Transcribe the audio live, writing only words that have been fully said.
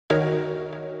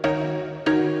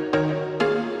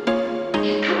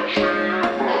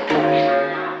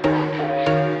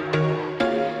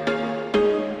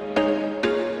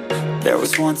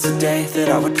once a day that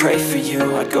I would pray for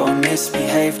you. I'd go and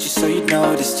misbehave just so you'd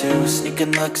notice too.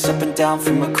 Sneaking looks up and down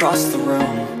from across the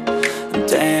room. And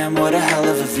damn, what a hell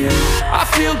of a view. I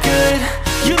feel good,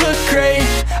 you look great,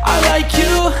 I like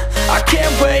you, I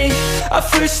can't wait. A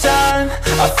first time,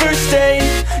 a first date,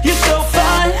 you're so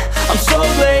fine, I'm so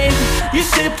late. You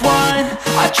sip wine,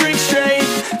 I drink straight.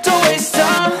 Don't waste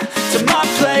time to my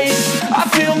place. I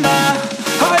feel my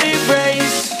heart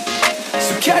erase.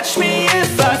 So catch me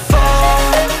if I fall.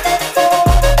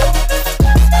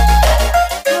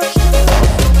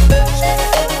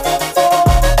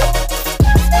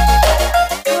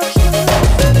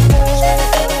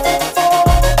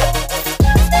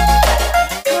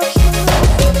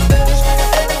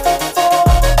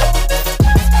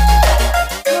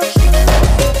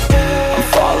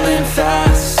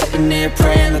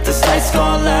 Praying that this night's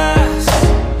gonna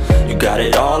last. You got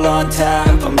it all on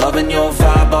tap, I'm loving your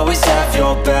vibe, always have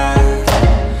your back.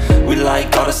 We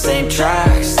like all the same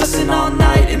tracks, listen all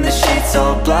night in the sheets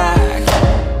all black.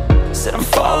 Said I'm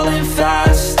falling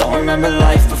fast, don't remember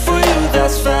life before you,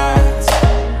 that's fact.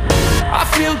 I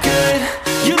feel good,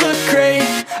 you look great,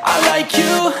 I like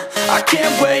you, I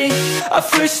can't wait. A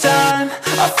first time,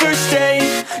 a first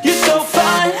date, you're so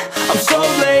fine, I'm so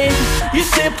late. You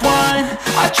sip wine,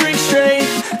 I drink straight.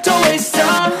 Don't waste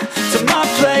time to my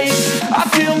place. I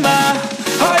feel my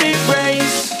heart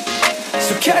erase.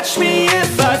 So catch me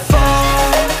if I fall.